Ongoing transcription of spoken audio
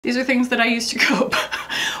These are things that I use to cope.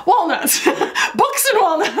 Walnuts. Books and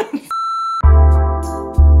walnuts.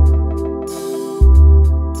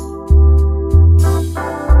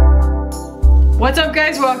 What's up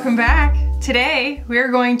guys, welcome back. Today we are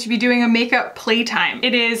going to be doing a makeup playtime.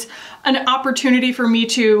 It is an opportunity for me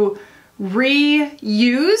to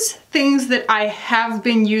reuse things that I have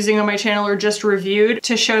been using on my channel or just reviewed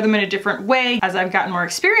to show them in a different way as I've gotten more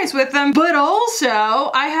experience with them. But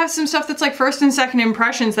also I have some stuff that's like first and second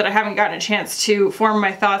impressions that I haven't gotten a chance to form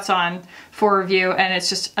my thoughts on for review, and it's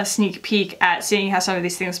just a sneak peek at seeing how some of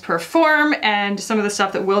these things perform and some of the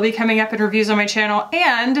stuff that will be coming up in reviews on my channel.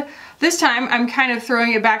 And this time I'm kind of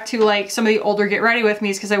throwing it back to like some of the older get ready with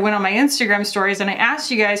me's, because I went on my Instagram stories and I asked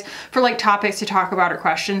you guys for like topics to talk about or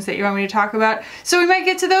questions that you want me to talk about. So we might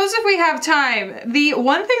get to those if we have time. The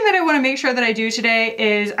one thing that I want to make sure that I do today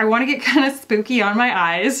is I want to get kind of spooky on my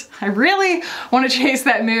eyes. I really want to chase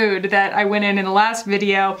that mood that I went in the last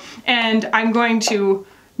video, and I'm going to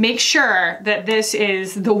make sure that this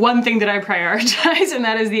is the one thing that I prioritize, and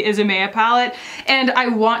that is the Isamaya palette. And I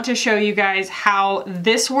want to show you guys how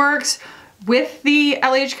this works with the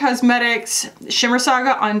LH Cosmetics Shimmer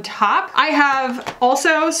Saga on top. I have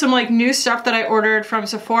also some like new stuff that I ordered from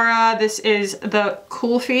Sephora. This is the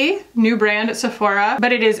KULFI, new brand at Sephora,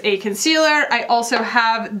 but it is a concealer. I also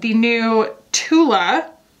have the new Tula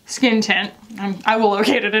skin tint. I will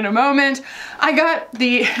locate it in a moment. I got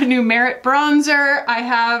the new Merit bronzer. I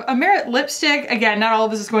have a Merit lipstick. Again, not all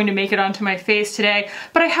of this is going to make it onto my face today,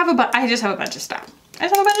 but I just have a bunch of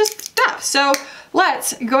stuff. So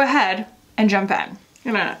let's go ahead and jump in.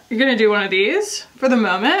 You're gonna do one of these for the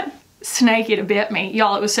moment. Snake it bit me.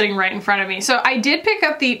 Y'all, it was sitting right in front of me. So I did pick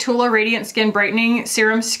up the Tula Radiant Skin Brightening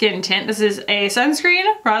Serum Skin Tint. This is a sunscreen,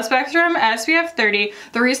 broad spectrum, SPF 30.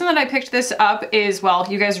 The reason that I picked this up is,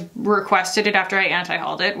 well, you guys requested it after I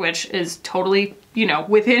anti-hauled it, which is totally, you know,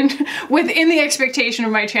 within the expectation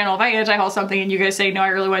of my channel. If I anti-haul something and you guys say, no, I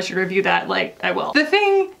really want you to review that, like, I will. The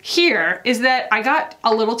thing here is that I got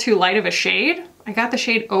a little too light of a shade. I got the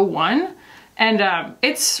shade 01. And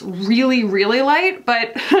it's really, really light,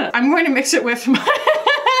 but I'm going to mix it with my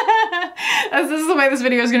as this is the way this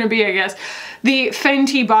video is gonna be, I guess. The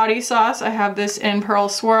Fenty body sauce. I have this in Pearl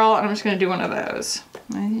Swirl, and I'm just gonna do one of those.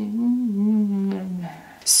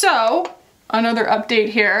 So, another update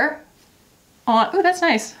here on, oh, that's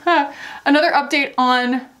nice. Huh. Another update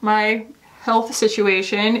on my health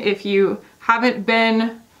situation. If you haven't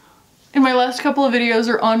been in my last couple of videos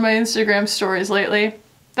or on my Instagram stories lately,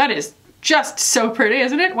 that is just so pretty,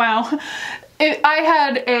 isn't it? Wow. I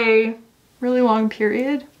had a really long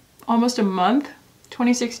period, almost a month,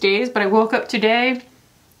 26 days, but I woke up today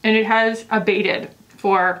and it has abated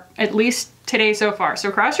for at least today so far.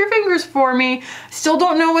 So cross your fingers for me. Still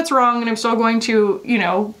don't know what's wrong, and I'm still going to, you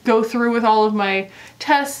know, go through with all of my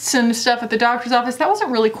tests and stuff at the doctor's office. That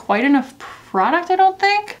wasn't really quite enough product, I don't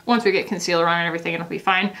think. Once we get concealer on and everything, it'll be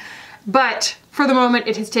fine. But for the moment,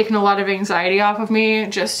 it has taken a lot of anxiety off of me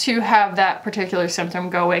just to have that particular symptom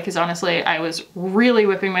go away, because honestly, I was really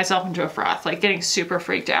whipping myself into a froth, like getting super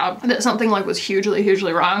freaked out that something like was hugely,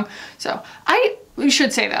 hugely wrong. So we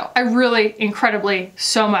should say though, I really incredibly,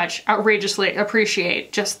 so much, outrageously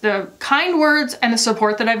appreciate just the kind words and the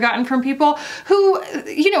support that I've gotten from people who,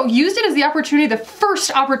 you know, used it as the opportunity, the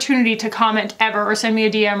first opportunity to comment ever or send me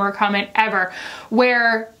a DM or a comment ever,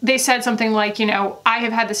 where they said something like, you know, I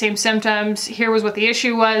have had the same symptoms, here was what the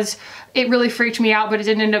issue was, it really freaked me out, but it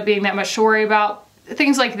didn't end up being that much to worry about.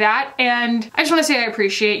 Things like that. And I just want to say I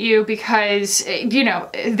appreciate you, because, you know,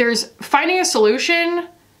 there's finding a solution,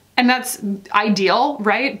 and that's ideal,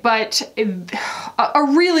 right? But a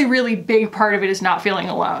really, really big part of it is not feeling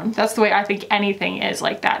alone. That's the way I think anything is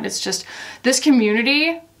like that. It's just, this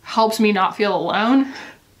community helps me not feel alone.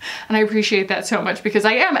 And I appreciate that so much, because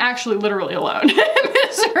I am actually literally alone in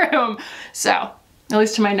this room. So, at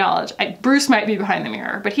least to my knowledge, Bruce might be behind the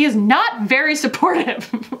mirror, but he is not very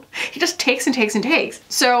supportive. He just takes and takes and takes.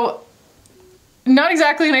 So, not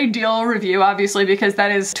exactly an ideal review, obviously, because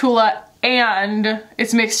that is Tula and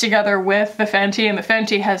it's mixed together with the Fenty, and the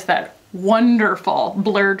Fenty has that wonderful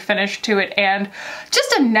blurred finish to it and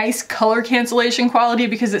just a nice color cancellation quality,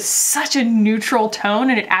 because it's such a neutral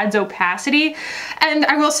tone and it adds opacity. And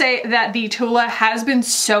I will say that the Tula has been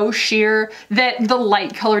so sheer that the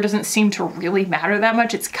light color doesn't seem to really matter that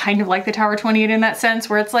much. It's kind of like the Tower 28 in that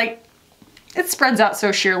sense, where it's like, it spreads out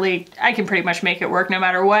so sheerly, I can pretty much make it work no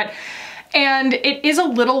matter what. And it is a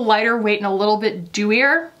little lighter weight and a little bit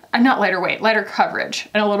dewier. Not lighter weight, lighter coverage,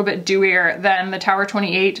 and a little bit dewier than the Tower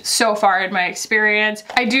 28 so far in my experience.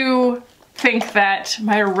 I do think that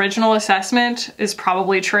my original assessment is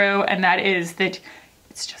probably true, and that is that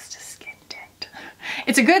it's just a skin tint.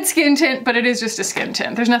 It's a good skin tint, but it is just a skin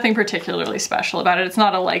tint. There's nothing particularly special about it. It's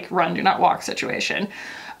not a like run, do not walk situation.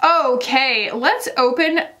 Okay, let's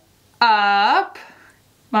open up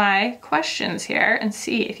my questions here and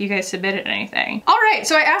see if you guys submitted anything. All right,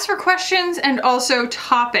 so I asked for questions and also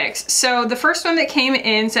topics. So the first one that came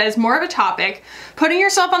in says, more of a topic, putting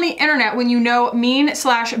yourself on the internet when you know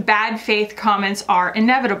mean/bad faith comments are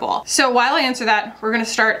inevitable. So while I answer that, we're gonna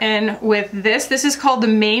start in with this. This is called the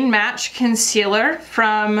Main Match Concealer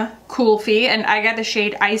from KULFI, and I got the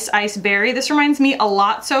shade Ice Ice Berry. This reminds me a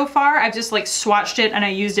lot so far. I've just like swatched it and I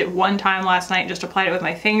used it one time last night and just applied it with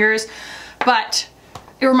my fingers. But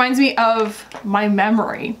it reminds me of my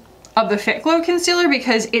memory of the Fit Glow concealer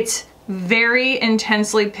because it's very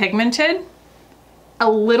intensely pigmented, a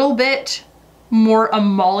little bit more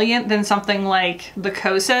emollient than something like the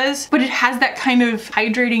Kosas, but it has that kind of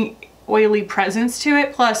hydrating, oily presence to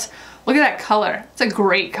it. Plus, look at that color. It's a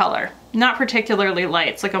great color. Not particularly light.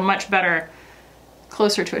 It's like a much better,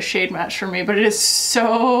 closer to a shade match for me, but it is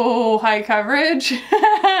so high coverage,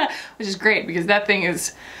 which is great because that thing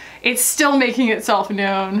is, it's still making itself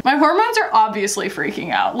known. My hormones are obviously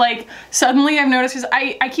freaking out. Like suddenly I've noticed, because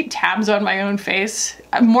I keep tabs on my own face,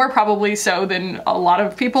 more probably so than a lot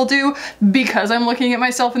of people do, because I'm looking at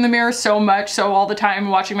myself in the mirror so much, so all the time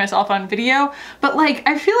watching myself on video. But like,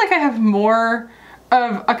 I feel like I have more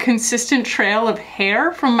of a consistent trail of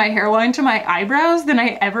hair from my hairline to my eyebrows than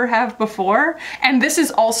I ever have before. And this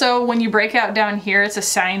is also, when you break out down here, it's a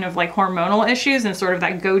sign of like hormonal issues and sort of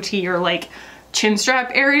that goatee or like chin strap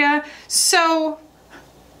area. So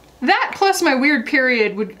that plus my weird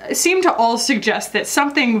period would seem to all suggest that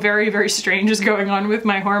something very, very strange is going on with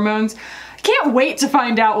my hormones. I can't wait to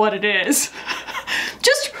find out what it is.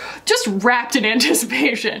 just wrapped in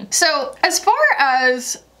anticipation. So as far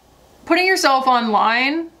as putting yourself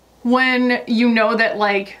online when you know that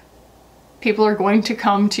like people are going to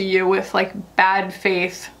come to you with like bad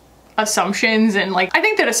faith assumptions, and like I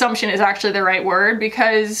think that assumption is actually the right word,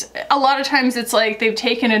 because a lot of times it's like they've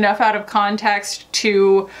taken enough out of context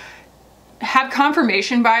to have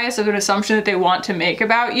confirmation bias of an assumption that they want to make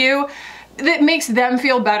about you that makes them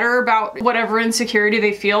feel better about whatever insecurity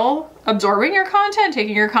they feel absorbing your content,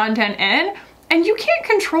 taking your content in. And you can't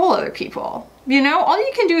control other people, you know? All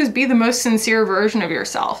you can do is be the most sincere version of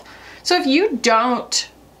yourself. So if you don't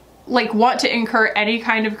like want to incur any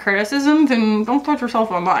kind of criticism, then don't put yourself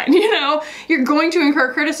online, you know? You're going to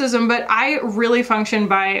incur criticism, but I really function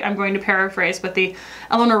by, I'm going to paraphrase, but the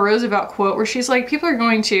Eleanor Roosevelt quote where she's like, people are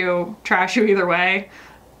going to trash you either way.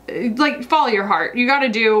 Like, follow your heart. You gotta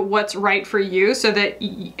do what's right for you so that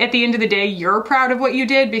at the end of the day, you're proud of what you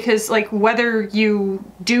did, because like whether you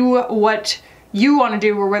do what you want to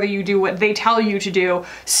do or whether you do what they tell you to do,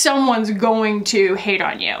 someone's going to hate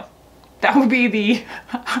on you. That would be the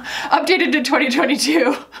updated to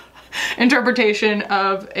 2022 interpretation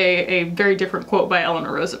of a very different quote by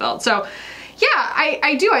Eleanor Roosevelt. So yeah,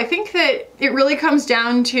 I do. I think that it really comes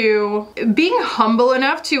down to being humble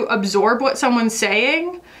enough to absorb what someone's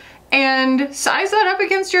saying and size that up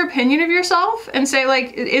against your opinion of yourself and say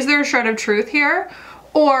like, is there a shred of truth here?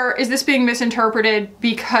 Or is this being misinterpreted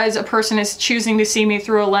because a person is choosing to see me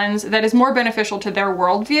through a lens that is more beneficial to their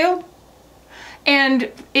worldview?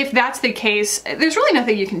 And if that's the case, there's really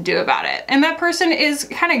nothing you can do about it. And that person is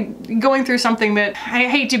kind of going through something that, I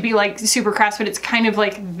hate to be like super crass, but it's kind of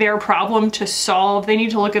like their problem to solve. They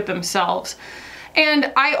need to look at themselves.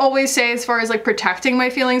 And I always say, as far as like protecting my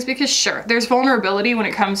feelings, because sure, there's vulnerability when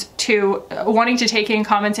it comes to wanting to take in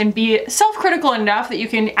comments and be self-critical enough that you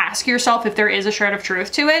can ask yourself if there is a shred of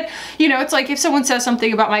truth to it. You know, it's like if someone says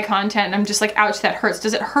something about my content and I'm just like, ouch, that hurts.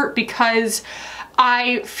 Does it hurt because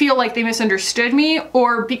I feel like they misunderstood me,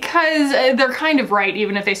 or because they're kind of right,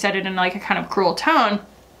 even if they said it in like a kind of cruel tone?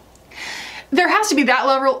 There has to be that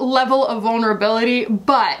level of vulnerability,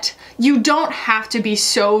 but you don't have to be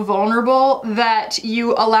so vulnerable that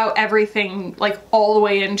you allow everything like all the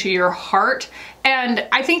way into your heart. And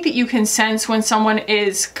I think that you can sense when someone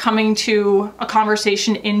is coming to a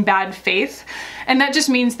conversation in bad faith. And that just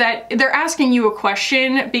means that they're asking you a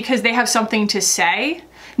question because they have something to say,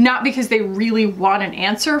 not because they really want an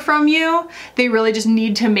answer from you. They really just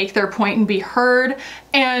need to make their point and be heard.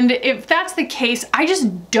 And if that's the case, I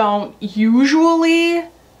just don't usually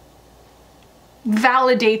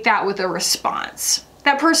validate that with a response.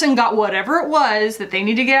 That person got whatever it was that they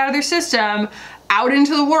need to get out of their system out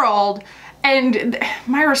into the world, and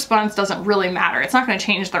my response doesn't really matter. It's not going to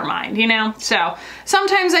change their mind, you know? So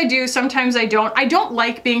sometimes I do, sometimes I don't. I don't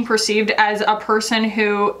like being perceived as a person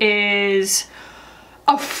who is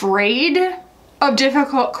afraid of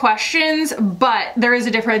difficult questions, but there is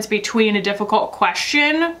a difference between a difficult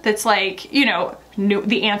question that's like, you know,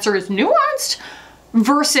 the answer is nuanced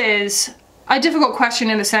versus a difficult question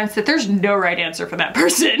in the sense that there's no right answer for that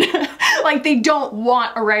person. Like they don't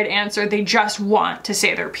want a right answer, they just want to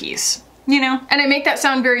say their piece, you know? And I make that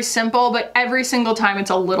sound very simple, but every single time it's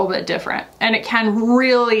a little bit different. And it can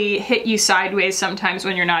really hit you sideways sometimes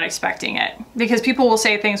when you're not expecting it. Because people will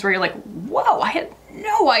say things where you're like, whoa, I had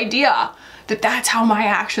no idea that that's how my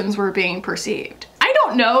actions were being perceived. I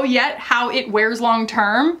don't know yet how it wears long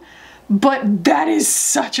term, but that is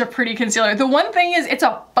such a pretty concealer. The one thing is it's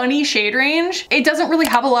a funny shade range. It doesn't really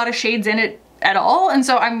have a lot of shades in it at all. And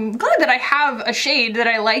so I'm glad that I have a shade that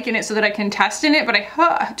I like in it so that I can test in it, but I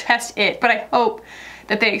hope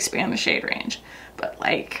that they expand the shade range. But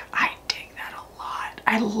like, I dig that a lot.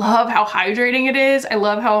 I love how hydrating it is. I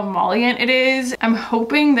love how emollient it is. I'm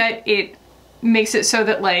hoping that it makes it so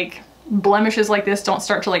that like blemishes like this don't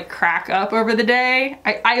start to like crack up over the day.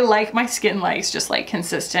 I like my skin likes just like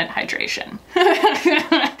consistent hydration.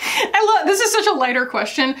 This is such a lighter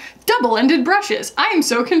question. Double-ended brushes. I am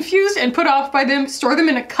so confused and put off by them. Store them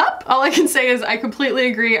in a cup. All I can say is I completely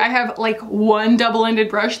agree. I have like one double-ended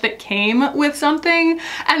brush that came with something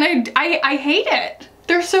and I hate it.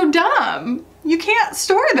 They're so dumb. You can't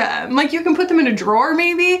store them. Like you can put them in a drawer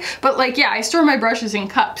maybe, but like, yeah, I store my brushes in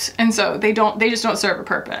cups and so they just don't serve a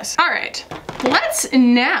purpose. All right, let's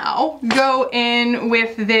now go in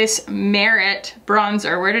with this Merit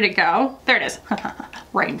bronzer. Where did it go? There it is,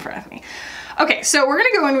 right in front of me. Okay, so we're gonna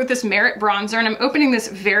go in with this Merit bronzer and I'm opening this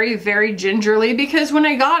very, very gingerly because when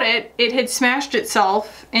I got it, it had smashed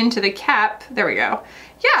itself into the cap. There we go.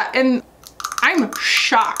 Yeah, and I'm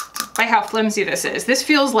shocked by how flimsy this is. This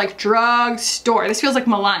feels like drugstore. This feels like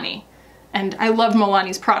Milani. And I love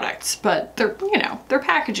Milani's products, but they're, you know, their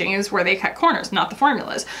packaging is where they cut corners, not the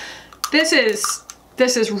formulas. This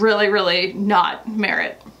is really, really not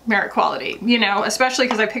Merit quality, you know, especially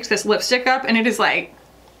because I picked this lipstick up and it is like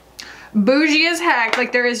bougie as heck.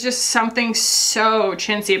 Like there is just something so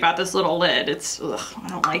chintzy about this little lid. It's, ugh, I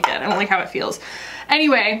don't like it. I don't like how it feels.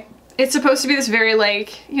 Anyway, it's supposed to be this very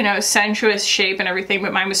like, you know, sensuous shape and everything,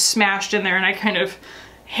 but mine was smashed in there and I kind of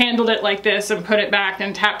handled it like this and put it back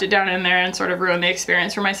and tapped it down in there and sort of ruined the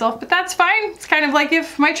experience for myself, but that's fine. It's kind of like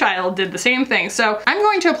if my child did the same thing. So I'm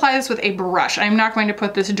going to apply this with a brush. I'm not going to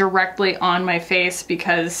put this directly on my face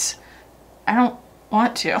because I don't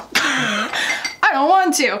want to. I don't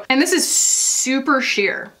want to. And this is super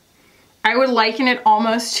sheer. I would liken it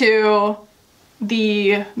almost to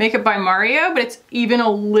the Makeup by Mario, but it's even a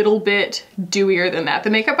little bit dewier than that. The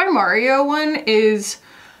Makeup by Mario one is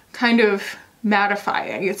kind of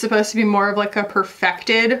mattifying. It's supposed to be more of like a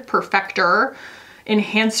perfector,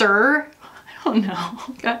 enhancer, I don't know,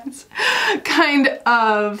 guys, kind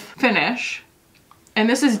of finish. And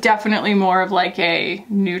this is definitely more of like a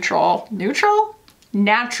natural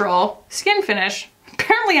skin finish.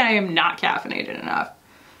 Apparently I am not caffeinated enough.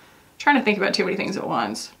 Trying to think about too many things at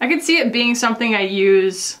once. I could see it being something I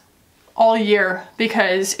use all year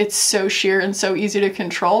because it's so sheer and so easy to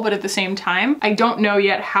control, but at the same time, I don't know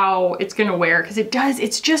yet how it's gonna wear because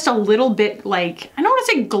it's just a little bit like, I don't wanna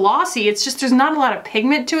say glossy, it's just there's not a lot of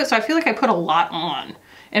pigment to it, so I feel like I put a lot on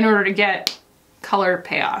in order to get color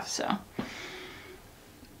payoff, so.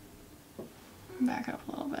 Back up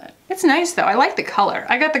a little bit. It's nice though, I like the color.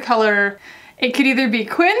 I got the color, it could either be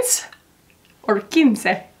quince or quince.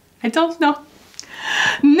 I don't know.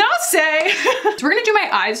 No say. So we're gonna do my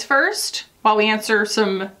eyes first while we answer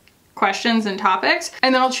some questions and topics,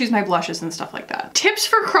 and then I'll choose my blushes and stuff like that. Tips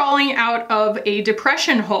for crawling out of a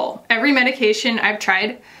depression hole. Every medication I've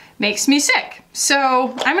tried makes me sick.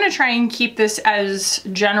 So I'm gonna try and keep this as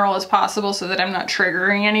general as possible so that I'm not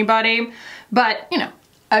triggering anybody. But, you know,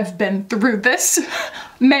 I've been through this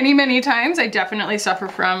many, many times. I definitely suffer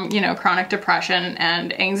from, you know, chronic depression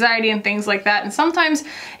and anxiety and things like that. And sometimes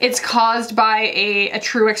it's caused by a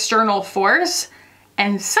true external force.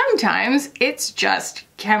 And sometimes it's just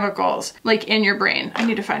chemicals, like in your brain. I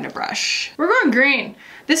need to find a brush. We're going green.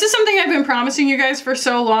 This is something I've been promising you guys for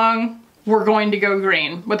so long. We're going to go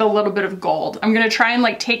green with a little bit of gold. I'm gonna try and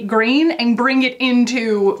like take green and bring it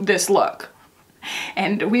into this look.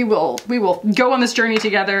 And we will go on this journey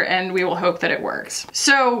together and we will hope that it works.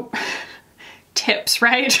 So, tips,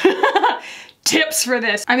 right? Tips for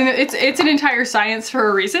this. I mean, it's an entire science for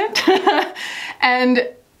a reason. And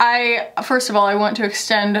first of all, I want to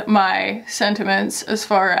extend my sentiments as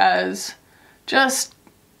far as just,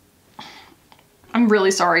 I'm really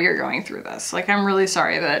sorry you're going through this. Like, I'm really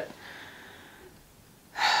sorry that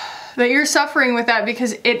that you're suffering with that,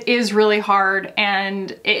 because it is really hard,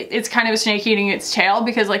 and it's kind of a snake eating its tail,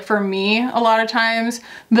 because like for me, a lot of times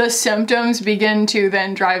the symptoms begin to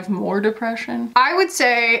then drive more depression. I would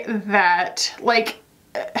say that like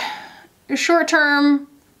short term,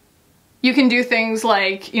 you can do things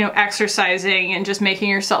like, you know, exercising and just making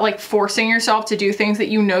yourself, like forcing yourself to do things that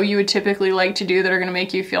you know you would typically like to do that are gonna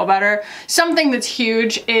make you feel better. Something that's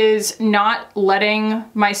huge is not letting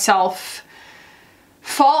myself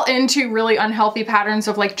fall into really unhealthy patterns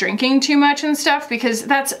of like drinking too much and stuff, because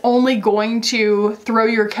that's only going to throw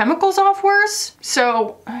your chemicals off worse.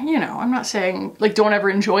 So, you know, I'm not saying like don't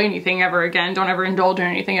ever enjoy anything ever again, don't ever indulge in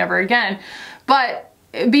anything ever again, but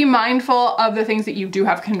be mindful of the things that you do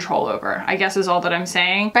have control over, I guess is all that I'm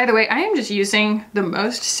saying. By the way, I am just using the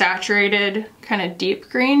most saturated kind of deep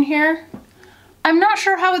green here. I'm not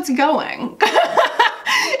sure how it's going.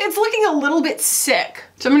 It's looking a little bit sick.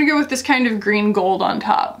 So I'm gonna go with this kind of green gold on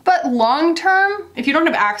top. But long term, if you don't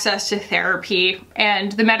have access to therapy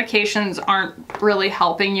and the medications aren't really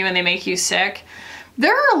helping you and they make you sick,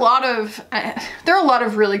 there are a lot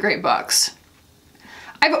of really great books.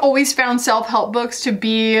 I've always found self-help books to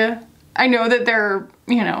be, I know that they're,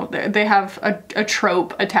 you know, they have a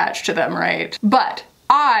trope attached to them, right? But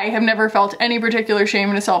I have never felt any particular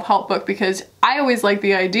shame in a self-help book, because I always like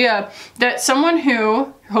the idea that someone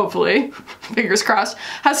who, hopefully, fingers crossed,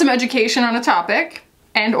 has some education on a topic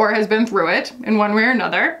and or has been through it in one way or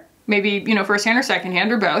another, maybe, you know, firsthand or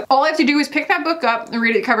secondhand or both. All I have to do is pick that book up and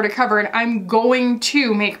read it cover to cover, and I'm going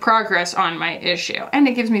to make progress on my issue. And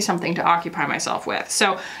it gives me something to occupy myself with.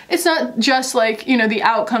 So it's not just like, you know, the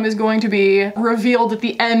outcome is going to be revealed at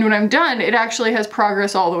the end when I'm done. It actually has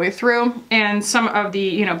progress all the way through. And some of the,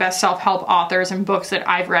 you know, best self-help authors and books that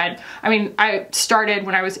I've read, I mean, I started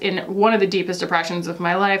when I was in one of the deepest depressions of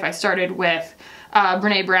my life. I started with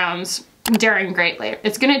Brene Brown's Daring Greatly.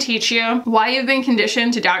 It's gonna teach you why you've been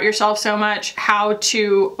conditioned to doubt yourself so much, how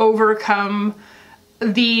to overcome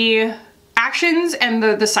the actions and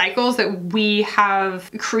the cycles that we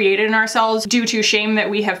have created in ourselves due to shame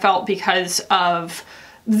that we have felt because of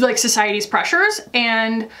like society's pressures,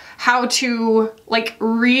 and how to like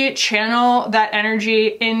re-channel that energy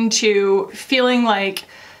into feeling like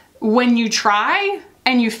when you try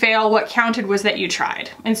and you fail, what counted was that you tried,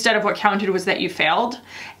 instead of what counted was that you failed.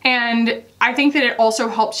 And I think that it also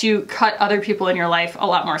helps you cut other people in your life a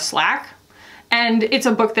lot more slack. And it's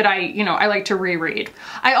a book that I like to reread.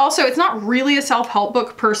 It's not really a self-help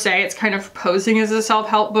book per se, it's kind of posing as a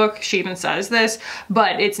self-help book. She even says this,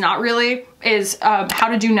 but it's not really, is How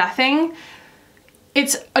to Do Nothing.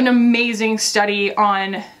 It's an amazing study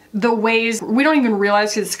on the ways we don't even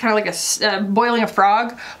realize, because it's kind of like boiling a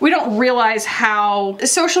frog. We don't realize how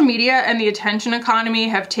social media and the attention economy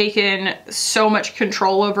have taken so much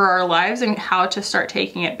control over our lives, and how to start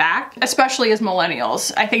taking it back, especially as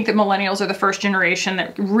millennials. I think that millennials are the first generation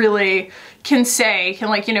that really can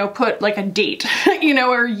like, you know, put like a date, you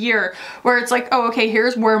know, or a year where it's like, oh, okay,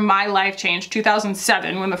 here's where my life changed,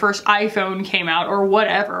 2007 when the first iPhone came out, or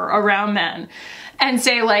whatever around then. And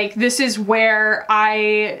say like, this is where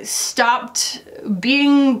I stopped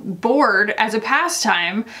being bored as a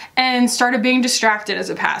pastime and started being distracted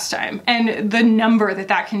as a pastime. And the number that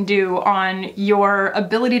that can do on your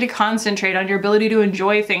ability to concentrate, on your ability to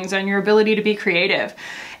enjoy things, on your ability to be creative.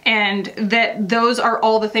 And that those are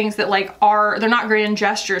all the things that like they're not grand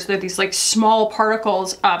gestures, they're these like small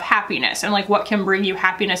particles of happiness, and like what can bring you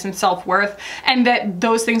happiness and self-worth. And that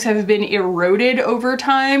those things have been eroded over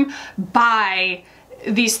time by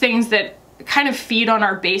these things that kind of feed on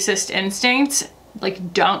our basest instincts.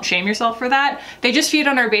 Like, don't shame yourself for that. They just feed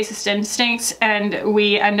on our basest instincts, and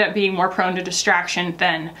we end up being more prone to distraction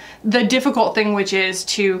than the difficult thing, which is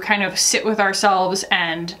to kind of sit with ourselves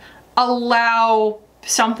and allow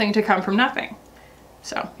something to come from nothing.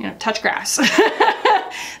 So, you know, touch grass.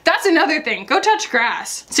 That's another thing. Go touch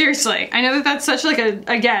grass. Seriously. I know that that's such like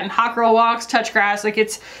again, hot girl walks, touch grass. Like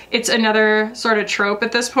it's another sort of trope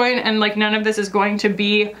at this point, and like none of this is going to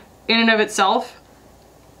be in and of itself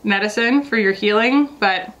medicine for your healing,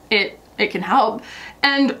 but it can help.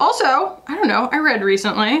 And also, I don't know, I read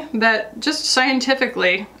recently that just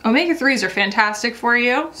scientifically, omega-3s are fantastic for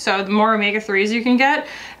you. So the more omega-3s you can get,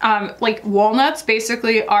 like walnuts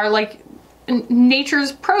basically are like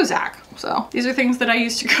nature's Prozac. So these are things that I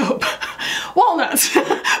use to cope. Walnuts,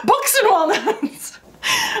 books and walnuts.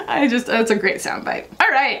 That's a great soundbite. All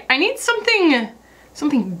right, I need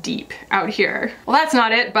something deep out here. Well, that's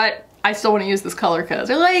not it, but I still want to use this color because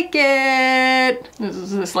I like it. This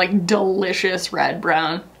is this like delicious red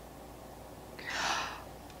brown.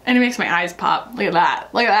 And it makes my eyes pop. Look at that,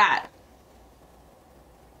 look at that.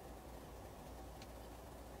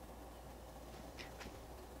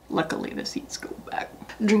 Luckily the seats go back.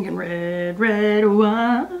 Drinking red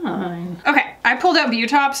wine. Okay, I pulled out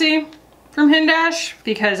Beautopsy from Hindash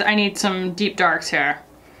because I need some deep darks here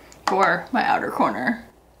for my outer corner.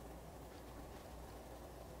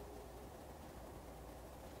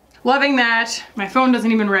 Loving that. My phone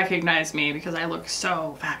doesn't even recognize me because I look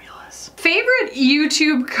so fabulous. Favorite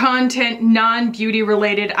YouTube content, non-beauty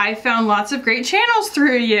related. I found lots of great channels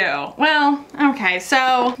through you. Well, okay,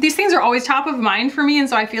 so these things are always top of mind for me, and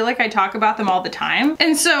so I feel like I talk about them all the time.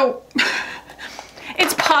 And so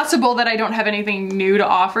it's possible that I don't have anything new to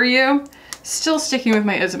offer you. Still sticking with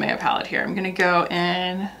my Isamaya palette here. I'm gonna go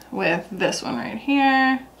in with this one right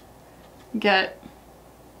here.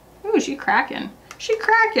 Ooh, she cracking. She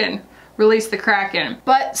cracking. Release the Kraken.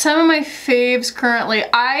 But some of my faves currently,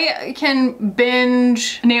 I can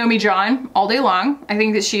binge Naomi John all day long. I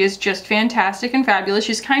think that she is just fantastic and fabulous.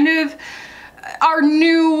 She's kind of our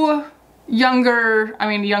new, younger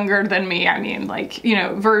than me, I mean, like, you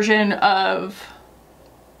know, version of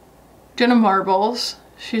Jenna Marbles.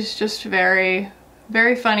 She's just very,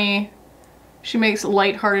 very funny. She makes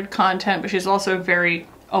lighthearted content, but she's also very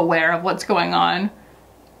aware of what's going on.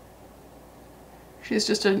 She's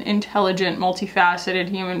just an intelligent, multifaceted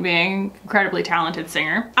human being, incredibly talented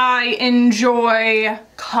singer. I enjoy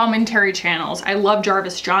commentary channels. I love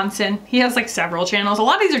Jarvis Johnson. He has like several channels. A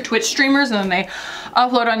lot of these are Twitch streamers and then they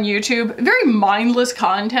upload on YouTube. Very mindless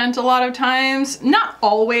content a lot of times. Not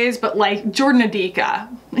always, but like Jordan Adika.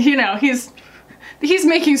 You know, he's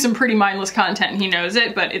making some pretty mindless content and he knows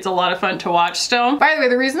it, but it's a lot of fun to watch still. By the way,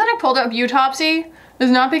 the reason that I pulled out Beautopsy is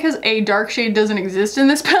not because a dark shade doesn't exist in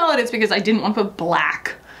this palette, it's because I didn't want to put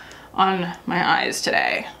black on my eyes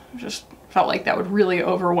today. I just felt like that would really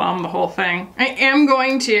overwhelm the whole thing. I am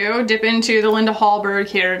going to dip into the Linda Hallberg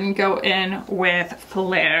here and go in with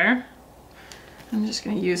Flare. I'm just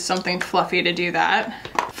gonna use something fluffy to do that.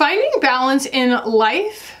 Finding balance in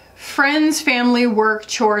life, friends, family, work,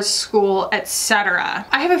 chores, school, etc.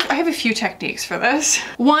 I have a few techniques for this.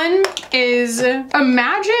 One is,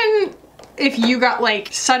 imagine if you got like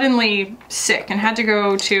suddenly sick and had to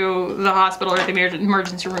go to the hospital or the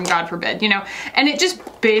emergency room, God forbid, you know, and it just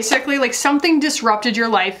basically like something disrupted your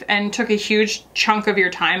life and took a huge chunk of your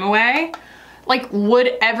time away. Like,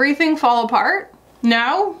 would everything fall apart?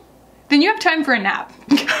 No? Then you have time for a nap.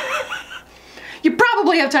 You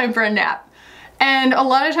probably have time for a nap. And a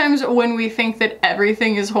lot of times when we think that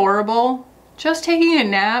everything is horrible, just taking a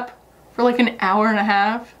nap for like an hour and a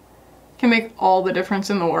half can make all the difference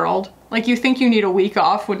in the world. Like, you think you need a week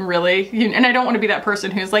off when really, and I don't want to be that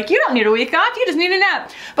person who's like, you don't need a week off, you just need a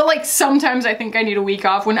nap. But like, sometimes I think I need a week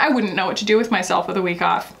off when I wouldn't know what to do with myself with a week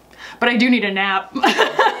off. But I do need a nap.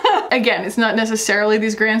 Again, it's not necessarily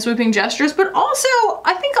these grand sweeping gestures, but also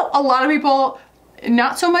I think a lot of people,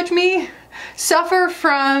 not so much me, suffer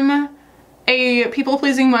from a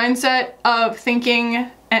people-pleasing mindset of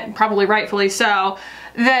thinking, and probably rightfully so,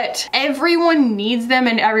 that everyone needs them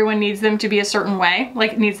and everyone needs them to be a certain way,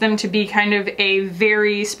 like needs them to be kind of a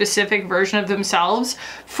very specific version of themselves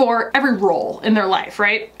for every role in their life,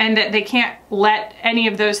 right? And that they can't let any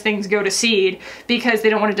of those things go to seed because they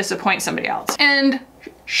don't want to disappoint somebody else. And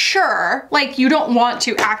sure, like you don't want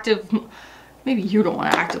to maybe you don't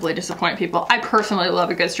want to actively disappoint people. I personally love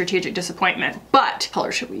a good strategic disappointment, but what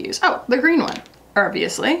color should we use? Oh, the green one,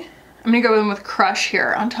 obviously. I'm gonna go in with Crush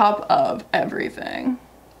here on top of everything.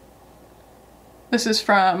 This is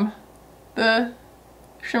from the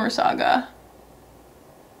Shimmer Saga.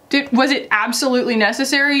 Was it absolutely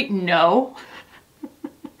necessary? No.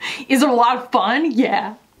 Is it a lot of fun?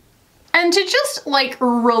 Yeah. And to just like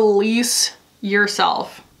release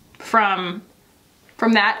yourself from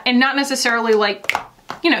that and not necessarily like,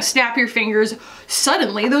 you know, snap your fingers,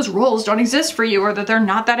 suddenly those roles don't exist for you or that they're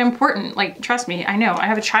not that important. Like, trust me, I know, I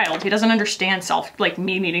have a child. He doesn't understand like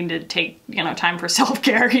me needing to take, you know, time for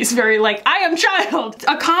self-care. He's very like, I am child,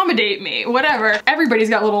 accommodate me, whatever. Everybody's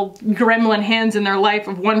got little gremlin hands in their life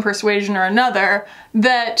of one persuasion or another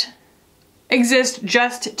that exist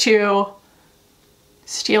just to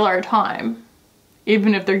steal our time,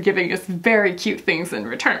 even if they're giving us very cute things in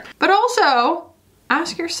return. But also,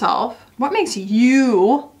 ask yourself, what makes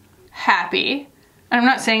you happy? And I'm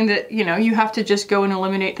not saying that, you know, you have to just go and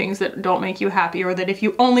eliminate things that don't make you happy, or that if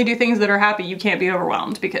you only do things that are happy, you can't be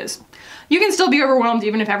overwhelmed, because you can still be overwhelmed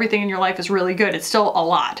even if everything in your life is really good. It's still a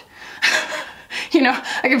lot. You know,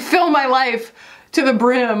 I can fill my life to the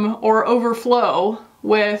brim or overflow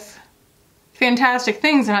with fantastic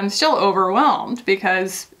things and I'm still overwhelmed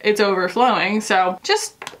because it's overflowing. So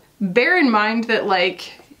just bear in mind that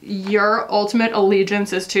like your ultimate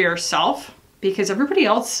allegiance is to yourself, because everybody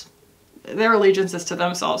else, their allegiance is to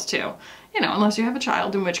themselves too. you know, unless you have a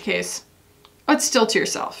child, in which case, it's still to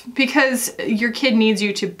yourself, because your kid needs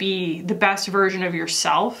you to be the best version of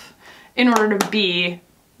yourself in order to be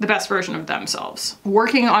the best version of themselves.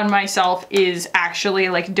 Working on myself is actually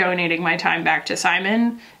like donating my time back to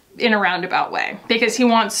Simon in a roundabout way, because he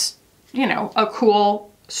wants, you know, a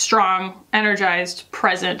cool, strong, energized,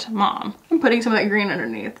 present mom. I'm putting some of that green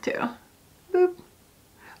underneath too. Boop.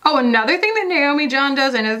 Oh, another thing that Naomi John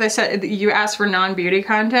does, I know that I said you asked for non-beauty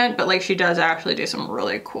content, but like she does actually do some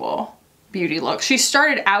really cool beauty looks. She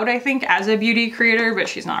started out, I think, as a beauty creator, but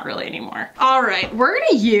she's not really anymore. All right, we're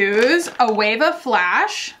gonna use a Wave of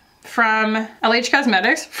Flash from LH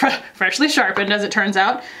Cosmetics, freshly sharpened as it turns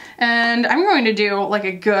out. And I'm going to do like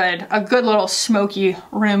a good little smoky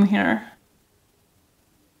rim here.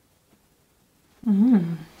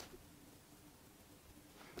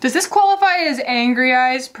 Does this qualify as angry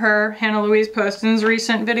eyes per Hannah Louise Poston's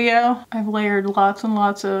recent video? I've layered lots and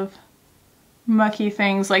lots of mucky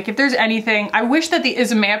things. Like if there's anything, I wish that the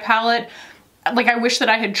Isamaya palette, like I wish that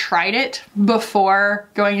I had tried it before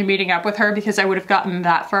going and meeting up with her, because I would have gotten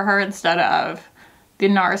that for her instead of the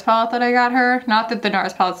NARS palette that I got her. Not that the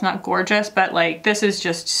NARS palette's not gorgeous, but like this is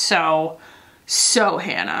just so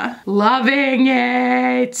Hannah. Loving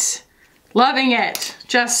it. Loving it.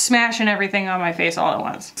 Just smashing everything on my face all at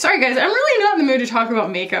once. Sorry guys, I'm really not in the mood to talk about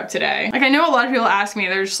makeup today. Like I know a lot of people ask me,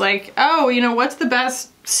 they're just like, oh, you know, what's the best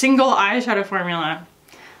single eyeshadow formula?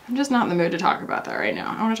 I'm just not in the mood to talk about that right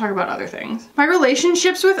now. I want to talk about other things. My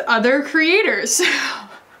relationships with other creators.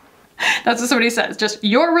 That's what somebody says, just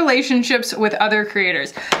your relationships with other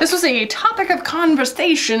creators. This was a topic of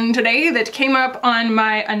conversation today that came up on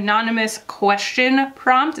my anonymous question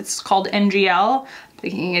prompt. It's called NGL.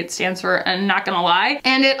 Thinking it stands for I'm not gonna lie.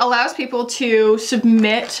 And it allows people to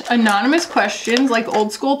submit anonymous questions like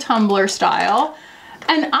old school Tumblr style.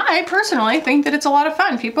 And I personally think that it's a lot of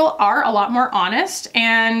fun. People are a lot more honest,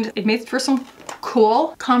 and it makes for some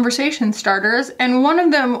cool conversation starters. And one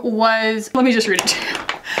of them was, let me just read it to you.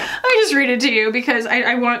 Let me just read it to you because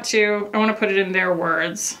I want to put it in their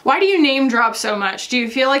words. Why do you name drop so much? Do you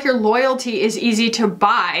feel like your loyalty is easy to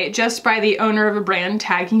buy just by the owner of a brand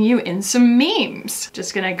tagging you in some memes?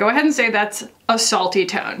 Just gonna go ahead and say that's a salty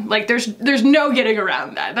tone. Like there's no getting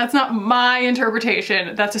around that. That's not my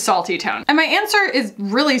interpretation. That's a salty tone. And my answer is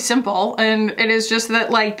really simple, and it is just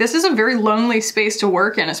that like this is a very lonely space to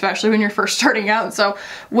work in, especially when you're first starting out. So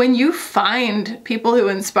when you find people who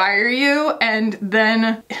inspire you and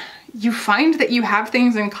then you find that you have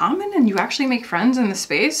things in common and you actually make friends in the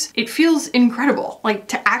space, it feels incredible, like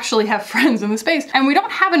to actually have friends in the space. And we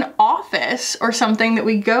don't have an office or something that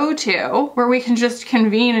we go to where we can just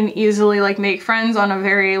convene and easily like make friends on a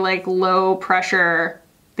very like low pressure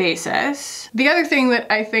basis. The other thing that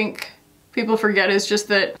I think people forget is just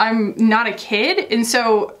that I'm not a kid, and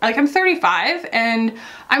so like I'm 35 and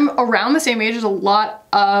I'm around the same age as a lot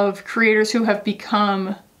of creators who have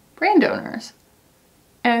become brand owners.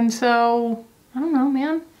 And so, I don't know,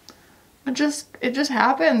 man. It just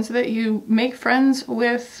happens that you make friends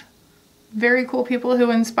with very cool people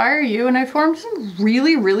who inspire you, and I formed some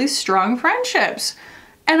really, really strong friendships.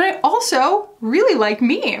 And I also really like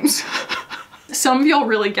memes. Some of y'all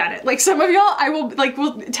really get it. Like some of y'all,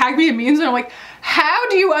 will tag me in memes and I'm like, how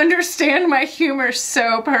do you understand my humor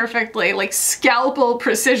so perfectly? Like scalpel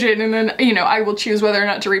precision, and then, you know, I will choose whether or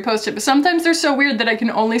not to repost it. But sometimes they're so weird that I can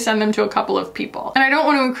only send them to a couple of people. And I don't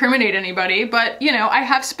want to incriminate anybody, but you know, I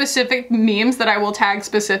have specific memes that I will tag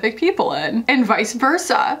specific people in, and vice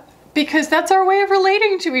versa. Because that's our way of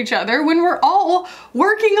relating to each other when we're all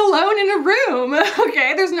working alone in a room,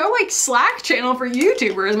 okay? There's no like Slack channel for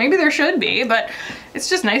YouTubers. Maybe there should be, but it's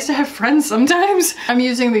just nice to have friends sometimes. I'm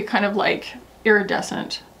using the kind of like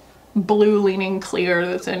iridescent blue leaning clear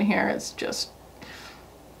that's in here. It's just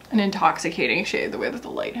an intoxicating shade the way that the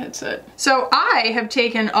light hits it. So I have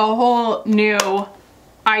taken a whole new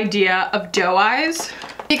idea of doe eyes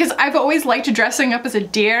because I've always liked dressing up as a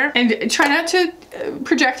deer and try not to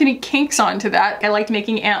project any kinks onto that. I liked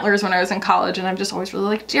making antlers when I was in college, and I've just always really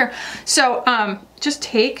liked deer. So just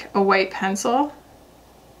take a white pencil,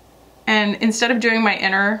 and instead of doing my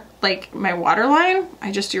inner, like my waterline,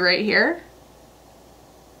 I just do right here.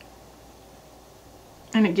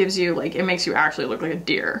 And it gives you like, it makes you actually look like a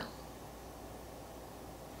deer.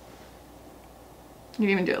 You can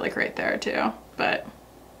even do it like right there too, but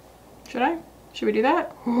should I? Should we do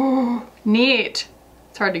that? Ooh, neat.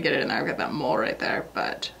 It's hard to get it in there. I've got that mole right there,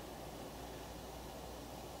 but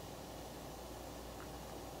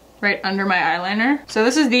right under my eyeliner. So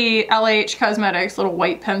this is the LH Cosmetics little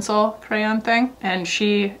white pencil crayon thing, and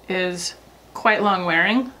she is quite long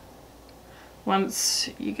wearing. once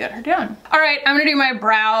you get her done. All right, I'm gonna do my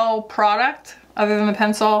brow product other than the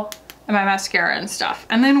pencil and my mascara and stuff.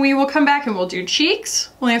 And then we will come back and we'll do cheeks,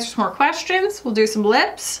 we'll answer some more questions, we'll do some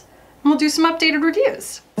lips, and we'll do some updated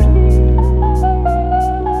reviews.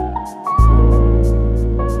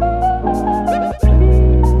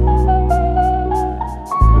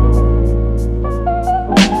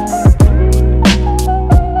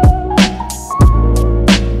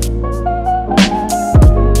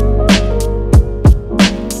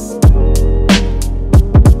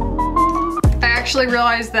 I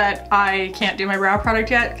realized that I can't do my brow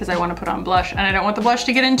product yet because I want to put on blush and I don't want the blush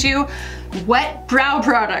to get into wet brow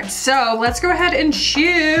products. So let's go ahead and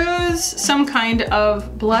choose some kind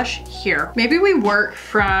of blush here. Maybe we work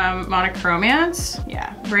from Monochromance.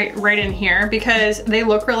 Yeah, right in here because they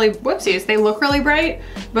look really, whoopsies, they look really bright,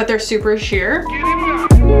 but they're super sheer.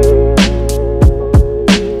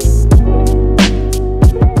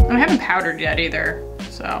 I haven't powdered yet either,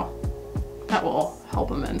 so that will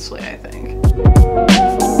help immensely, I think.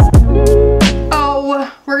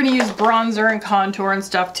 Oh, we're gonna use bronzer and contour and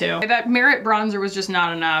stuff too. That Merit bronzer was just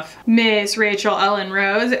not enough. Miss Rachel Ellen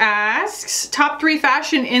Rose asks, top 3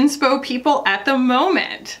 fashion inspo people at the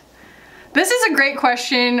moment. This is a great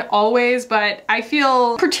question always, but I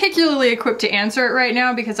feel particularly equipped to answer it right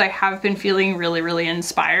now because I have been feeling really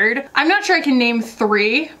inspired. I'm not sure I can name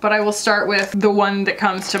 3, but I will start with the one that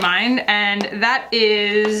comes to mind, and that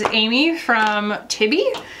is Amy from Tibby.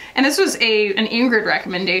 And this was an Ingrid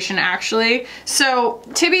recommendation actually. So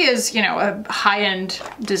Tibby is, you know, a high-end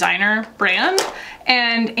designer brand,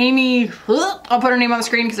 and Amy, I'll put her name on the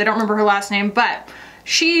screen because I don't remember her last name, but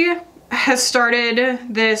she has started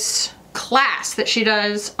this class that she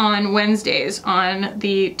does on Wednesdays on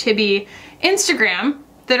the Tibby Instagram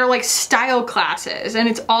that are like style classes, and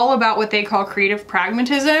it's all about what they call creative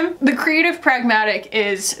pragmatism. The creative pragmatic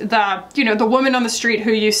is the, you know, the woman on the street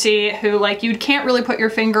who you see who like you can't really put your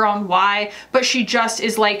finger on why, but she just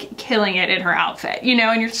is like killing it in her outfit, you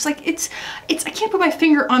know, and you're just like, it's I can't put my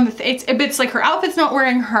finger on the it's like her outfit's not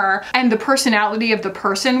wearing her, and the personality of the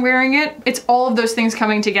person wearing it, it's all of those things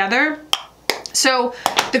coming together. So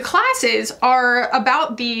the classes are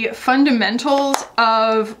about the fundamentals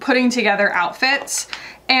of putting together outfits,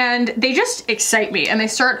 and they just excite me, and they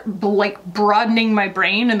start like broadening my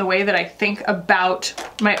brain in the way that I think about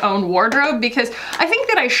my own wardrobe, because I think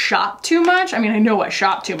that I shop too much. I mean, I know I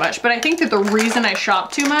shop too much, but I think that the reason I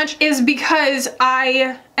shop too much is because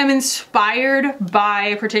I am inspired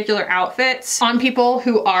by particular outfits on people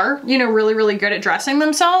who are, you know, really good at dressing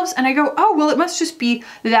themselves, and I go, oh, well, it must just be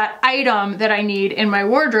that item that I need in my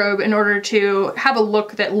wardrobe in order to have a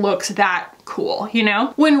look that looks that cool, you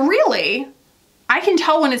know? When really, I can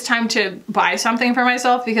tell when it's time to buy something for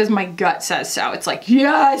myself because my gut says so. It's like,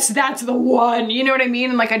 yes, that's the one. You know what I mean?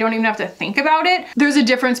 And like, I don't even have to think about it. There's a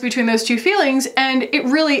difference between those two feelings, and it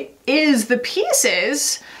really is the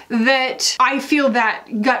pieces that I feel that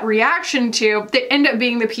gut reaction to that end up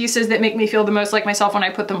being the pieces that make me feel the most like myself when I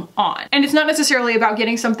put them on. And it's not necessarily about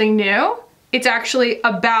getting something new. It's actually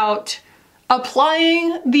about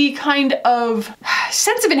applying the kind of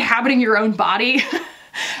sense of inhabiting your own body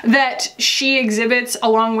that she exhibits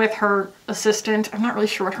along with her assistant. I'm not really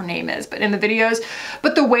sure what her name is, but in the videos,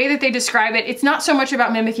 but the way that they describe it, it's not so much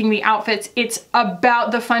about mimicking the outfits, it's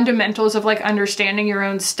about the fundamentals of like understanding your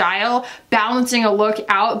own style, balancing a look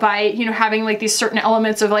out by, you know, having like these certain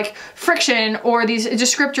elements of like friction or these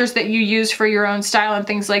descriptors that you use for your own style and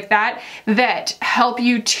things like that, that help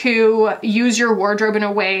you to use your wardrobe in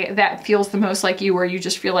a way that feels the most like you, where you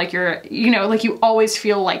just feel like you're, you know, like you always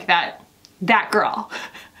feel like that girl.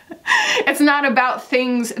 It's not about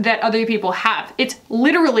things that other people have. It's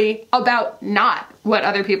literally about not what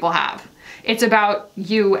other people have. It's about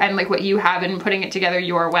you and like what you have and putting it together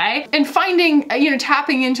your way and finding, you know,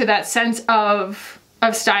 tapping into that sense of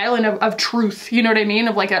style and of truth, you know what I mean?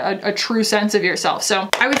 Of like a true sense of yourself. So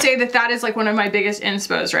I would say that that is like one of my biggest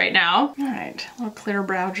inspos right now. All right, a little clear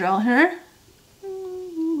brow gel here.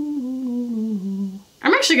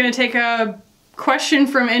 I'm actually gonna take a question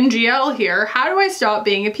from NGL here. How do I stop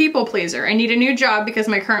being a people pleaser? I need a new job because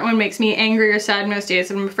my current one makes me angry or sad most days,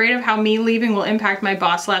 and I'm afraid of how me leaving will impact my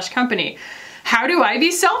boss/company. How do I be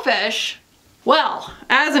selfish? Well,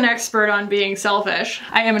 as an expert on being selfish,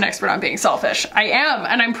 I am an expert on being selfish. I am,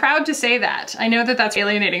 and I'm proud to say that. I know that that's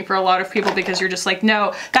alienating for a lot of people because you're just like,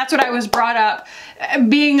 no, that's what I was brought up.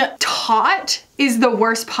 Being taught is the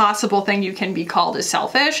worst possible thing you can be called is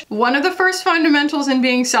selfish. One of the first fundamentals in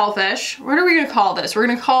being selfish, what are we gonna call this? We're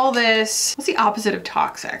gonna call this, what's the opposite of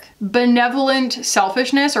toxic? Benevolent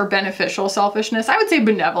selfishness or beneficial selfishness. I would say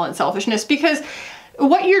benevolent selfishness, because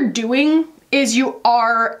what you're doing is you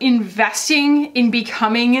are investing in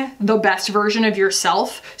becoming the best version of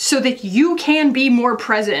yourself so that you can be more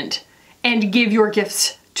present and give your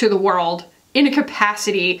gifts to the world in a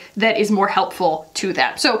capacity that is more helpful to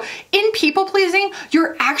them. So in people pleasing,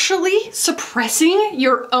 you're actually suppressing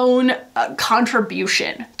your own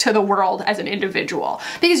contribution to the world as an individual,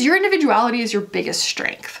 because your individuality is your biggest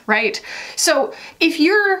strength, right? So if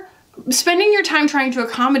you're spending your time trying to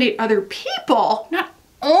accommodate other people, not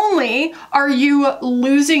only are you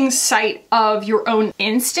losing sight of your own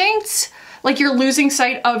instincts, like you're losing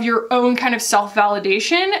sight of your own kind of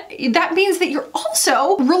self-validation, that means that you're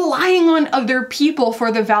also relying on other people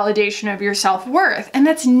for the validation of your self-worth. And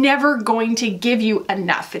that's never going to give you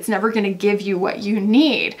enough. It's never going to give you what you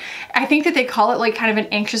need. I think that they call it like kind of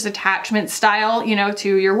an anxious attachment style, you know,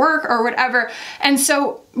 to your work or whatever. And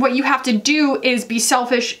so what you have to do is be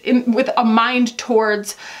selfish with a mind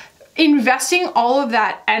towards investing all of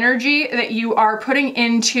that energy that you are putting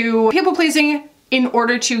into people pleasing in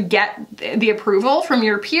order to get the approval from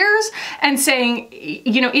your peers, and saying,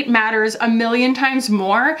 you know, it matters a million times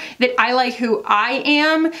more that I like who I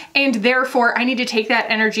am, and therefore I need to take that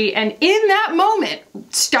energy and in that moment,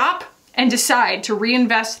 stop and decide to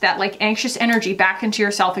reinvest that like anxious energy back into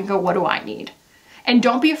yourself and go, what do I need? And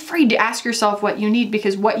don't be afraid to ask yourself what you need,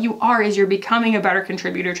 because what you are is you're becoming a better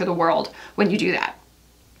contributor to the world when you do that.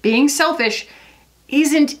 Being selfish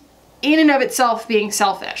isn't in and of itself being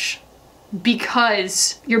selfish,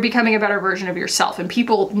 because you're becoming a better version of yourself and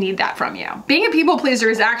people need that from you. Being a people pleaser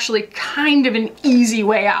is actually kind of an easy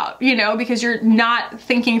way out, you know, because you're not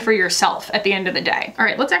thinking for yourself at the end of the day. All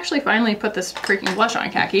right, let's actually finally put this freaking blush on,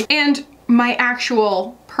 Khaki. And my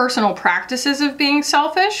actual personal practices of being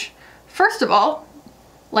selfish. First of all,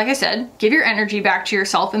 like I said, give your energy back to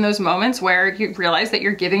yourself in those moments where you realize that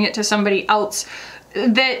you're giving it to somebody else,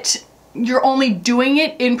 that you're only doing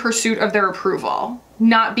it in pursuit of their approval,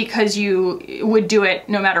 not because you would do it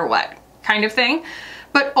no matter what kind of thing.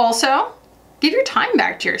 But also give your time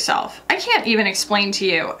back to yourself. I can't even explain to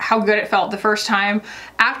you how good it felt the first time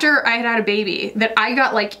after I had had a baby that I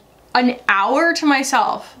got like an hour to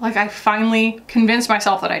myself. Like I finally convinced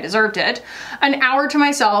myself that I deserved it. An hour to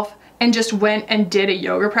myself and just went and did a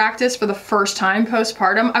yoga practice for the first time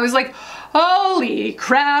postpartum. I was like, holy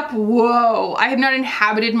crap, whoa. I have not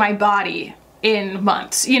inhabited my body in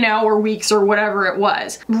months, you know, or weeks or whatever it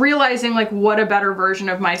was. Realizing like what a better version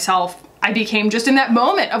of myself I became just in that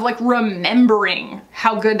moment of like remembering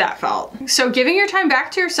how good that felt. So giving your time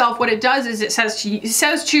back to yourself, what it does is it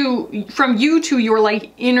says from you to your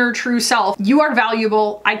like inner true self, you are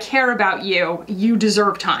valuable, I care about you, you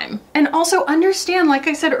deserve time. And also understand, like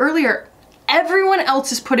I said earlier, everyone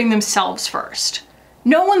else is putting themselves first.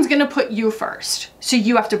 No one's gonna put you first, so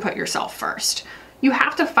you have to put yourself first. You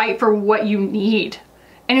have to fight for what you need.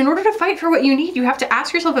 And in order to fight for what you need, you have to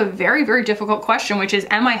ask yourself a very, very difficult question, which is,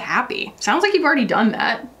 am I happy? Sounds like you've already done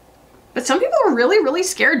that. But some people are really, really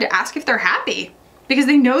scared to ask if they're happy because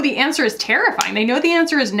they know the answer is terrifying. They know the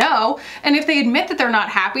answer is no. And if they admit that they're not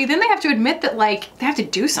happy, then they have to admit that like they have to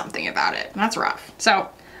do something about it. And that's rough. So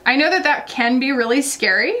I know that that can be really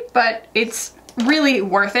scary, but it's really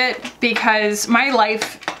worth it because my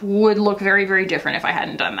life would look very, very different if I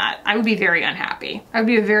hadn't done that. I would be very unhappy. I would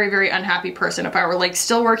be a very, very unhappy person if I were like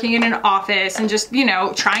still working in an office and just, you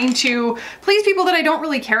know, trying to please people that I don't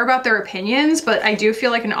really care about their opinions, but I do feel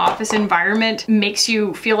like an office environment makes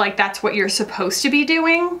you feel like that's what you're supposed to be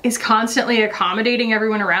doing, is constantly accommodating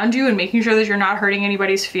everyone around you and making sure that you're not hurting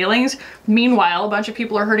anybody's feelings. Meanwhile, a bunch of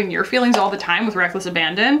people are hurting your feelings all the time with reckless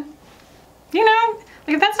abandon. You know,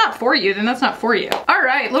 like if that's not for you, then that's not for you. All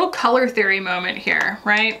right, little color theory moment here,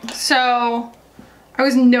 right? So I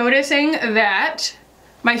was noticing that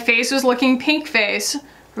my face was looking pink face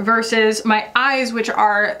versus my eyes, which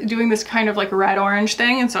are doing this kind of like red orange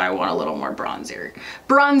thing. And so I want a little more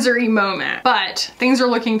bronzery moment. But things are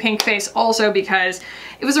looking pink face also because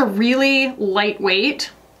it was a really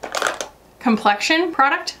lightweight complexion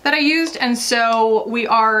product that I used, and so we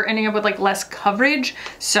are ending up with like less coverage,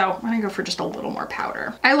 so I'm gonna go for just a little more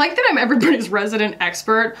powder. I like that I'm everybody's resident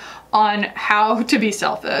expert on how to be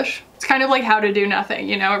selfish. It's kind of like how to do nothing,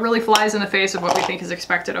 you know? It really flies in the face of what we think is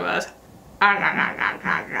expected of us. All right,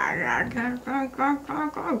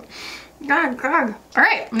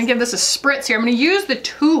 I'm gonna give this a spritz here. I'm gonna use the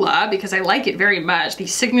Tula because I like it very much, the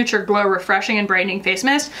Signature Glow Refreshing and Brightening Face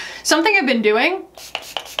Mist. Something I've been doing,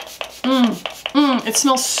 it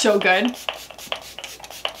smells so good.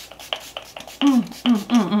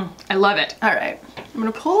 I love it. All right, I'm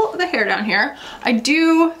gonna pull the hair down here. I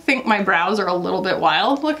do think my brows are a little bit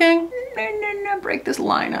wild looking. Break this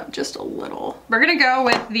line up just a little. We're gonna go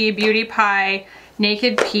with the Beauty Pie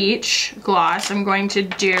Naked Peach gloss. I'm going to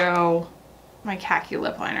do my khaki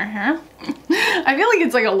lip liner here. I feel like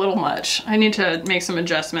it's like a little much. I need to make some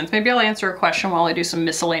adjustments. Maybe I'll answer a question while I do some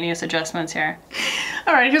miscellaneous adjustments here.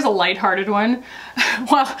 All right, here's a lighthearted one.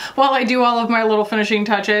 While I do all of my little finishing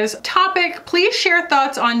touches. Topic, please share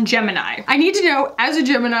thoughts on Gemini. I need to know, as a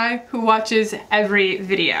Gemini who watches every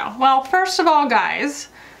video. Well, first of all, guys,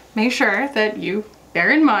 make sure that you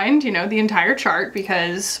bear in mind, you know, the entire chart,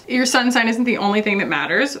 because your sun sign isn't the only thing that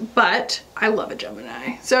matters, but I love a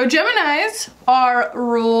Gemini. So Geminis are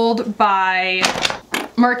ruled by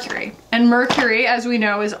Mercury, and Mercury, as we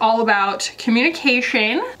know, is all about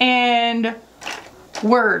communication and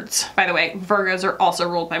words. By the way, Virgos are also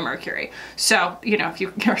ruled by Mercury. So, you know, if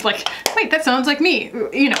you're like, wait, that sounds like me,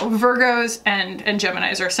 you know, Virgos and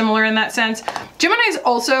Geminis are similar in that sense. Geminis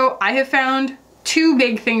also, I have found, two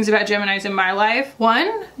big things about Geminis in my life.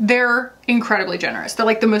 One, they're incredibly generous. They're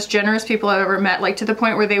like the most generous people I've ever met, like to the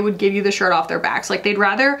point where they would give you the shirt off their backs. Like they'd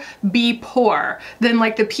rather be poor than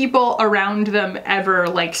like the people around them ever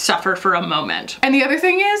like suffer for a moment. And the other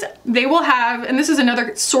thing is they will have, and this is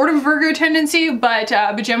another sort of Virgo tendency, but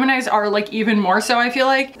Geminis are like even more so, I feel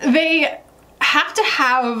like. They have to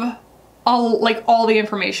have all the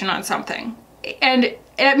information on something. And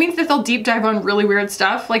it means that they'll deep dive on really weird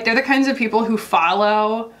stuff. Like they're the kinds of people who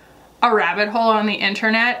follow a rabbit hole on the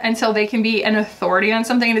internet until they can be an authority on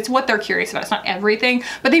something, and it's what they're curious about. It's not everything,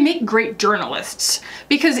 but they make great journalists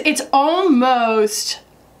because it's almost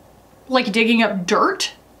like digging up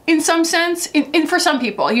dirt in some sense, and for some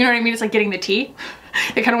people, you know what I mean? It's like getting the tea.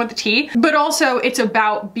 They kind of want the tea, but also it's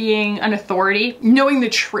about being an authority, knowing the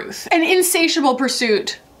truth, an insatiable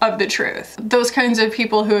pursuit of the truth. Those kinds of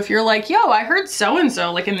people who, if you're like, yo, I heard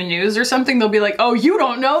so-and-so like in the news or something, they'll be like, oh, you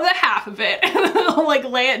don't know the half of it. And they'll like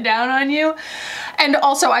lay it down on you. And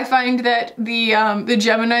also I find that the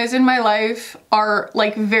Geminis in my life are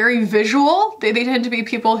like very visual. They tend to be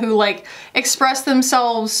people who like express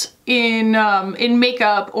themselves in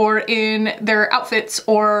makeup or in their outfits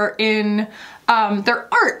or in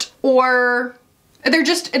their art, or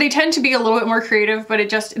they tend to be a little bit more creative, but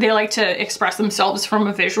they like to express themselves from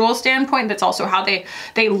a visual standpoint. That's also how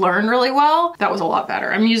they learn really well. That was a lot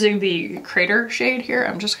better. I'm using the Crater shade here.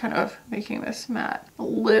 I'm just kind of making this matte a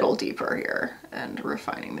little deeper here and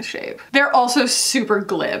refining the shape. They're also super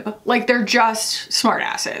glib. Like they're just smart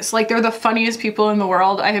asses. Like they're the funniest people in the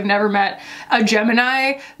world. I have never met a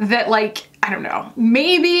Gemini that, like, I don't know,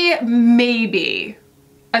 maybe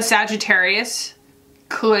a Sagittarius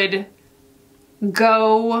could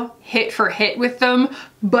go hit for hit with them,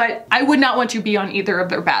 but I would not want to be on either of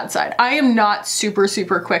their bad side. I am not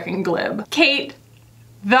super quick and glib. Kate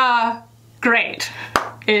the Great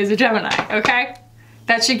is a Gemini, okay?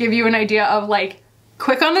 That should give you an idea of like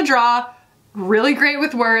quick on the draw, really great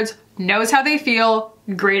with words, knows how they feel,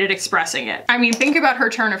 great at expressing it. I mean, think about her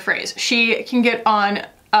turn of phrase. She can get on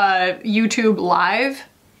YouTube live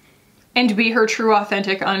and be her true,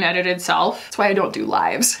 authentic, unedited self. That's why I don't do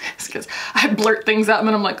lives. It's because I blurt things out and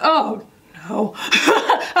I'm like, oh no,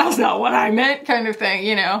 that's not what I meant, kind of thing,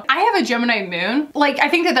 you know? I have a Gemini moon. Like, I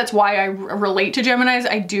think that's why I relate to Geminis.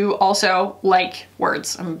 I do also like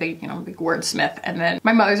words. I'm a big wordsmith. And then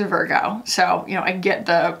my mother's a Virgo. So, you know, I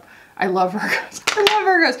love Virgos. I love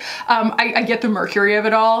Virgos. I get the Mercury of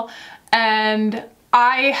it all. And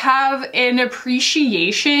I have an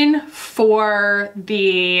appreciation for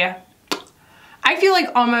I feel like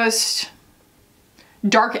almost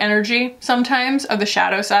dark energy sometimes of the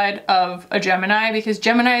shadow side of a Gemini, because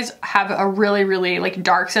Geminis have a really like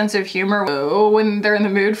dark sense of humor when they're in the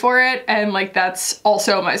mood for it, and like that's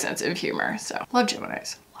also my sense of humor. So love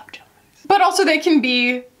Geminis, love Geminis. But also they can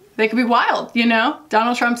be wild, you know?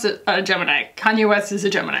 Donald Trump's a Gemini, Kanye West is a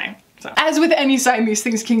Gemini. So as with any sign, these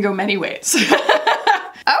things can go many ways.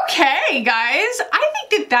 Okay, guys, I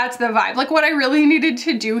think that's the vibe. Like what I really needed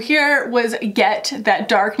to do here was get that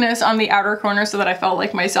darkness on the outer corner so that I felt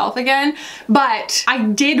like myself again. But I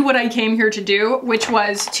did what I came here to do, which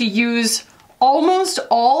was to use almost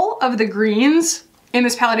all of the greens in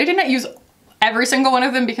this palette. I did not use every single one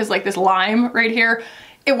of them because like this lime right here,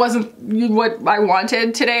 it wasn't what I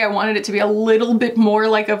wanted today. I wanted it to be a little bit more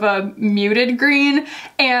like of a muted green.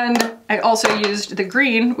 And I also used the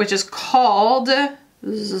green, which is called,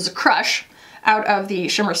 this is a Crush, out of the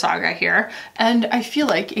Shimmer Saga here. And I feel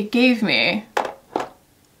like it gave me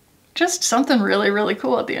just something really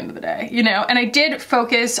cool at the end of the day, you know? And I did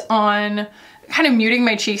focus on kind of muting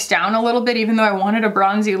my cheeks down a little bit, even though I wanted a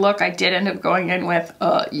bronzy look. I did end up going in with,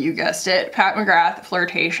 you guessed it, Pat McGrath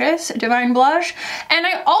Flirtatious Divine Blush. And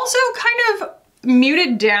I also kind of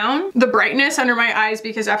muted down the brightness under my eyes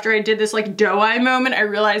because after I did this like doe eye moment, I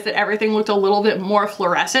realized that everything looked a little bit more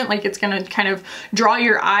fluorescent, like it's gonna kind of draw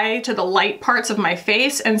your eye to the light parts of my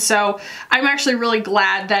face. And so I'm actually really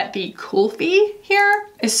glad that the KULFI here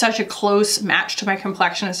is such a close match to my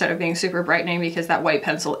complexion instead of being super brightening, because that white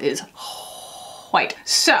pencil is white.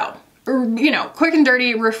 So, you know, quick and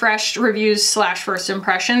dirty, refreshed reviews slash first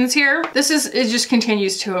impressions here. It just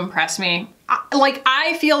continues to impress me. Like,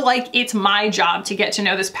 I feel like it's my job to get to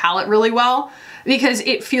know this palette really well, because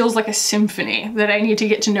it feels like a symphony that I need to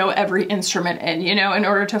get to know every instrument in, you know, in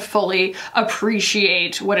order to fully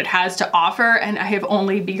appreciate what it has to offer. And I have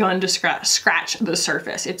only begun to scratch the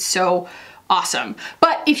surface. It's so awesome.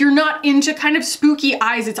 But if you're not into kind of spooky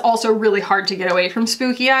eyes, it's also really hard to get away from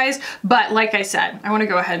spooky eyes. But like I said, I want to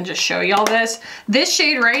go ahead and just show y'all this. This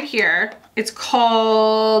shade right here, it's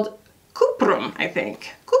called Cuprum, I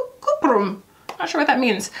think. Cuprum. Not sure what that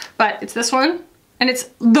means, but it's this one. And it's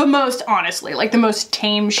the most, honestly, like the most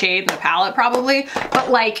tame shade in the palette probably.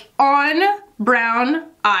 But like on brown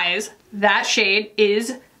eyes, that shade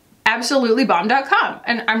is absolutely bomb.com.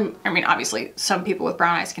 And I mean, obviously some people with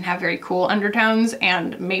brown eyes can have very cool undertones,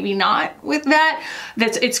 and maybe not with that.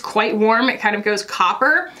 It's quite warm. It kind of goes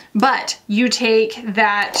copper, but you take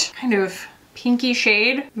that kind of pinky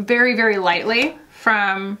shade very, very lightly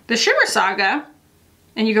from the Shimmer Saga,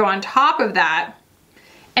 and you go on top of that,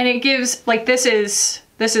 and it gives, like, this is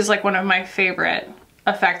like one of my favorite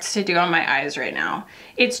effects to do on my eyes right now.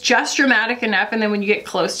 It's just dramatic enough, and then when you get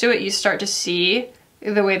close to it, you start to see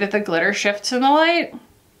the way that the glitter shifts in the light.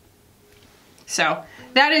 So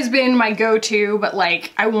that has been my go-to, but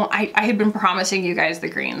like I had been promising you guys the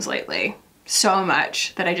greens lately so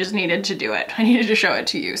much that I just needed to do it. I needed to show it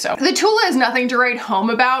to you. So the Tula is nothing to write home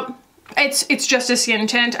about. It's just a skin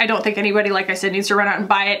tint. I don't think anybody, like I said, needs to run out and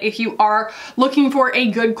buy it. If you are looking for a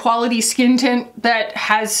good quality skin tint that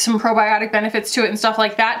has some probiotic benefits to it and stuff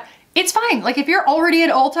like that, it's fine. Like if you're already at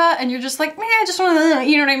Ulta and you're just like, man, I just want to,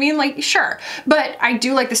 you know what I mean? Like, sure. But I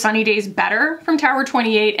do like the Sunny Days better from Tower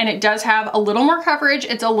 28, and it does have a little more coverage.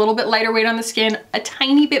 It's a little bit lighter weight on the skin, a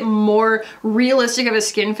tiny bit more realistic of a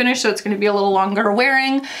skin finish, so it's going to be a little longer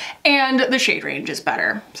wearing, and the shade range is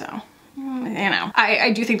better. So, you know,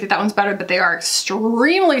 I do think that that one's better, but they are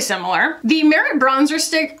extremely similar. The Merit Bronzer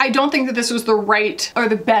Stick, I don't think that this was the right, or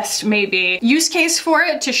the best maybe, use case for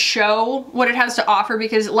it to show what it has to offer,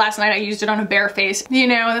 because last night I used it on a bare face. You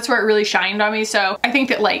know, that's where it really shined on me. So I think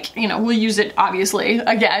that, like, you know, we'll use it obviously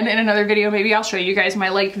again in another video. Maybe I'll show you guys my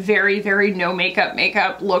like very, very no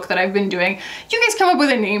makeup look that I've been doing. You guys come up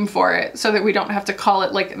with a name for it so that we don't have to call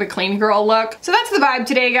it like the clean girl look. So that's the vibe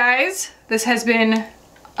today, guys. This has been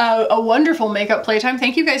a wonderful makeup playtime.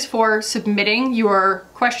 Thank you guys for submitting your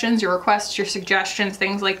questions, your requests, your suggestions,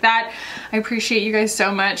 things like that. I appreciate you guys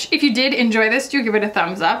so much. If you did enjoy this, do give it a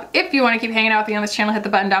thumbs up. If you want to keep hanging out with me on this channel, hit the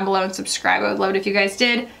button down below and subscribe. I would love it if you guys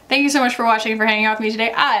did. Thank you so much for watching and for hanging out with me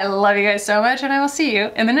today. I love you guys so much, and I will see you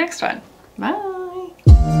in the next one. Bye.